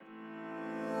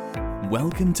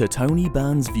Welcome to Tony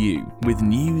Burns View with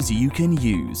news you can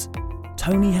use.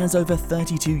 Tony has over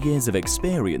 32 years of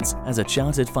experience as a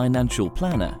chartered financial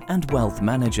planner and wealth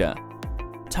manager.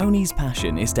 Tony's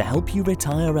passion is to help you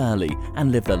retire early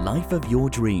and live the life of your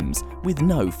dreams with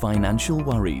no financial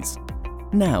worries.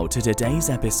 Now to today's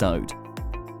episode.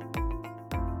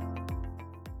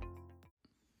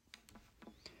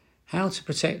 How to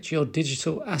protect your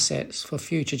digital assets for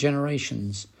future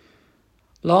generations.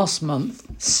 Last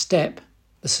month, STEP,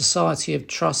 the Society of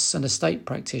Trusts and Estate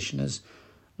Practitioners,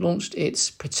 launched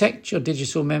its Protect Your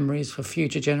Digital Memories for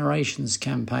Future Generations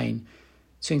campaign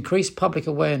to increase public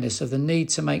awareness of the need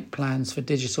to make plans for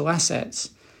digital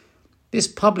assets. This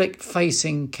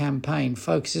public-facing campaign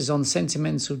focuses on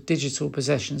sentimental digital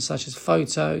possessions such as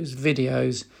photos,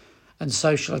 videos, and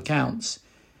social accounts.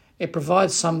 It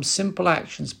provides some simple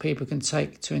actions people can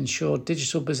take to ensure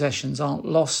digital possessions aren't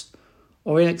lost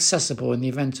or inaccessible in the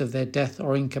event of their death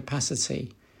or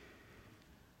incapacity.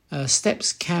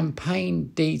 STEP's campaign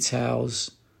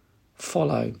details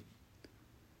follow.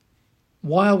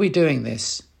 Why are we doing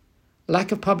this?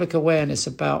 Lack of public awareness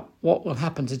about what will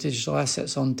happen to digital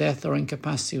assets on death or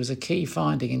incapacity was a key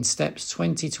finding in STEP's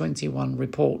 2021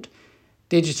 report,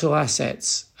 Digital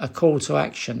Assets, A Call to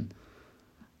Action.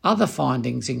 Other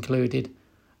findings included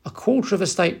a quarter of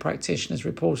estate practitioners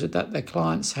reported that their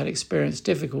clients had experienced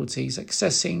difficulties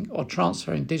accessing or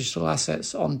transferring digital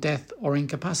assets on death or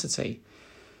incapacity.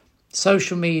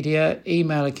 Social media,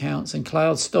 email accounts, and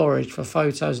cloud storage for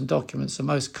photos and documents are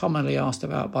most commonly asked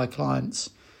about by clients.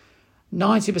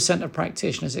 90% of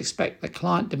practitioners expect that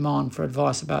client demand for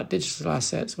advice about digital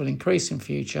assets will increase in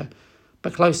future,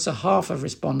 but close to half of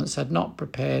respondents had not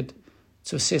prepared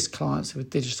to assist clients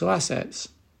with digital assets.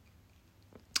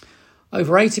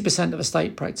 Over 80% of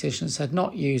estate practitioners had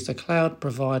not used a cloud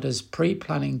provider's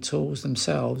pre-planning tools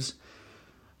themselves,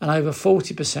 and over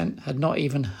 40% had not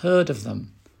even heard of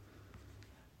them.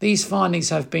 These findings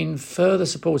have been further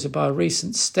supported by a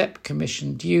recent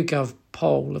STEP-commissioned YouGov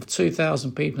poll of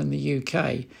 2,000 people in the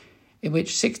UK, in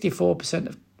which 64%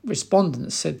 of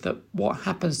respondents said that what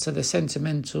happens to their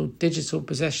sentimental digital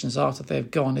possessions after they've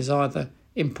gone is either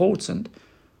important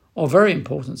or very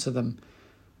important to them,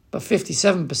 but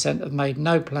 57% have made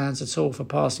no plans at all for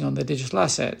passing on their digital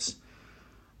assets.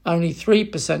 Only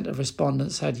 3% of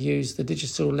respondents had used the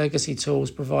digital legacy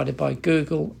tools provided by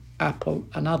Google, Apple,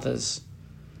 and others.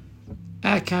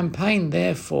 Our campaign,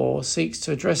 therefore, seeks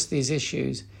to address these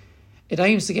issues. It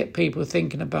aims to get people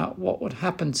thinking about what would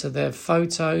happen to their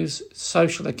photos,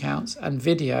 social accounts, and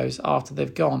videos after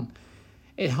they've gone.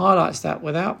 It highlights that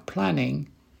without planning,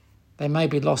 they may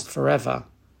be lost forever,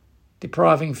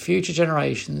 depriving future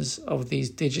generations of these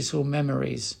digital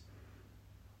memories.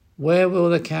 Where will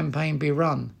the campaign be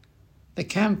run? The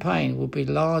campaign will be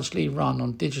largely run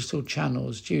on digital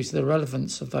channels due to the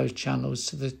relevance of those channels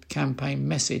to the campaign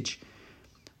message.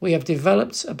 We have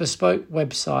developed a bespoke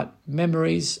website,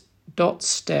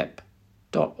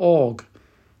 memories.step.org,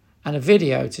 and a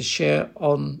video to share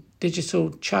on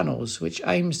digital channels which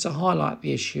aims to highlight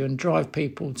the issue and drive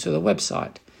people to the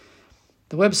website.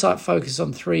 The website focuses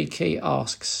on three key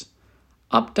asks.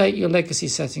 Update your legacy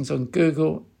settings on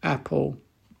Google, Apple,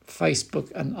 Facebook,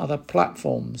 and other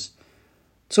platforms.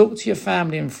 Talk to your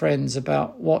family and friends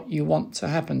about what you want to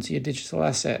happen to your digital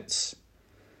assets.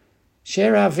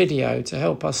 Share our video to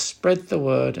help us spread the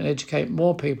word and educate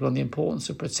more people on the importance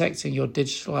of protecting your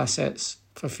digital assets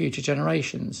for future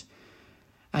generations.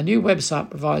 Our new website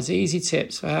provides easy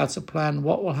tips for how to plan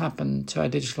what will happen to our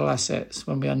digital assets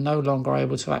when we are no longer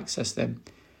able to access them.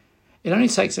 It only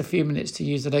takes a few minutes to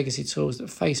use the legacy tools that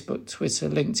Facebook, Twitter,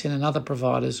 LinkedIn and other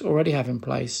providers already have in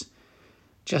place.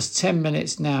 Just 10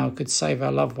 minutes now could save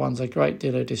our loved ones a great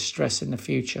deal of distress in the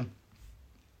future.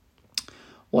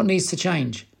 What needs to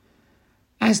change?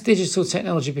 As digital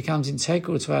technology becomes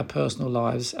integral to our personal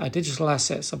lives, our digital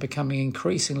assets are becoming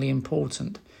increasingly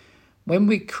important. When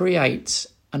we create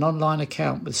an online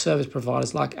account with service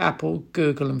providers like Apple,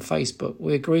 Google and Facebook,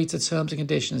 we agree to terms and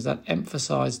conditions that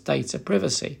emphasise data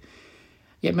privacy.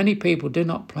 Yet many people do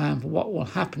not plan for what will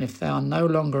happen if they are no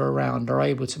longer around or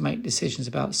able to make decisions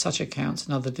about such accounts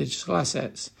and other digital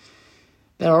assets.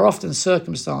 There are often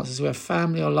circumstances where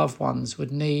family or loved ones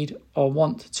would need or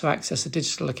want to access a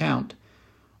digital account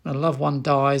when a loved one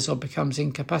dies or becomes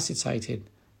incapacitated.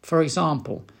 For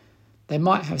example, they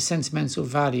might have sentimental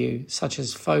value such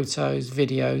as photos,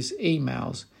 videos,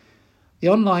 emails. The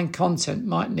online content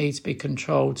might need to be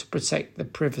controlled to protect the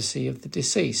privacy of the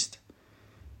deceased.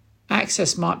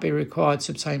 Access might be required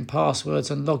to obtain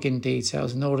passwords and login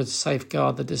details in order to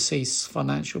safeguard the deceased's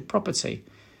financial property.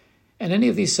 In any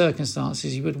of these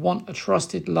circumstances, you would want a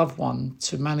trusted loved one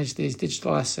to manage these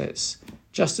digital assets,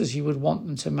 just as you would want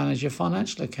them to manage your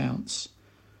financial accounts.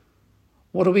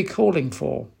 What are we calling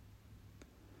for?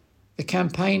 The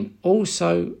campaign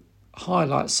also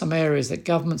highlights some areas that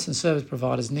governments and service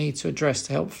providers need to address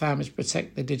to help families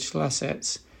protect their digital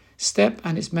assets. STEP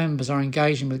and its members are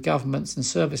engaging with governments and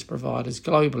service providers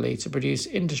globally to produce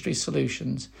industry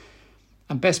solutions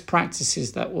and best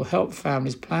practices that will help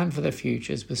families plan for their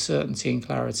futures with certainty and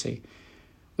clarity.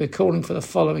 We're calling for the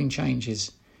following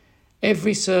changes.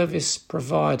 Every service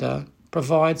provider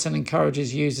provides and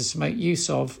encourages users to make use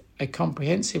of a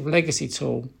comprehensive legacy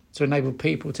tool to enable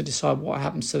people to decide what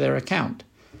happens to their account.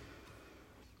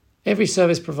 Every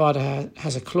service provider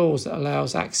has a clause that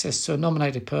allows access to a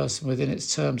nominated person within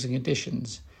its terms and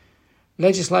conditions.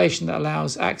 Legislation that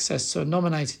allows access to a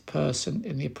nominated person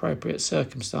in the appropriate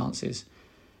circumstances.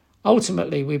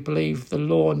 Ultimately, we believe the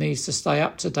law needs to stay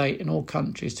up to date in all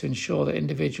countries to ensure that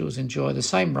individuals enjoy the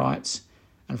same rights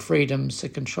and freedoms to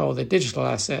control their digital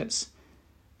assets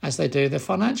as they do their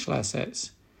financial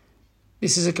assets.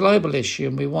 This is a global issue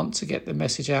and we want to get the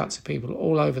message out to people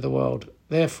all over the world.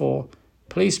 Therefore,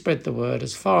 please spread the word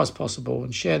as far as possible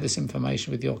and share this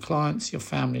information with your clients, your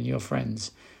family and your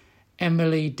friends.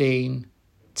 Emily Dean,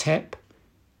 TEP,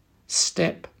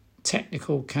 STEP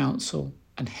Technical Counsel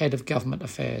and Head of Government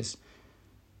Affairs.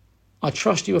 I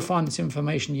trust you will find this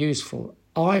information useful.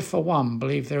 I, for one,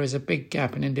 believe there is a big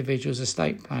gap in individuals'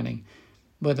 estate planning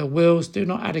where the wills do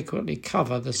not adequately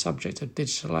cover the subject of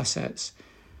digital assets.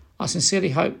 I sincerely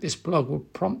hope this blog will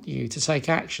prompt you to take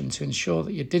action to ensure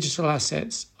that your digital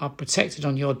assets are protected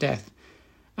on your death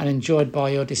and enjoyed by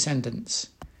your descendants.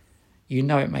 You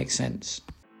know it makes sense.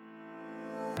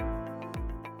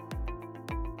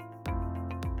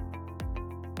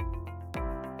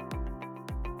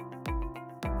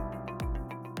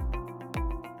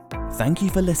 Thank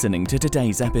you for listening to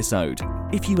today's episode.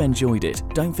 If you enjoyed it,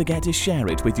 don't forget to share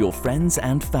it with your friends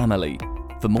and family.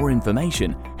 For more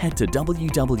information, head to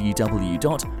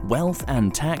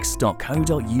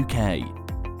www.wealthandtax.co.uk.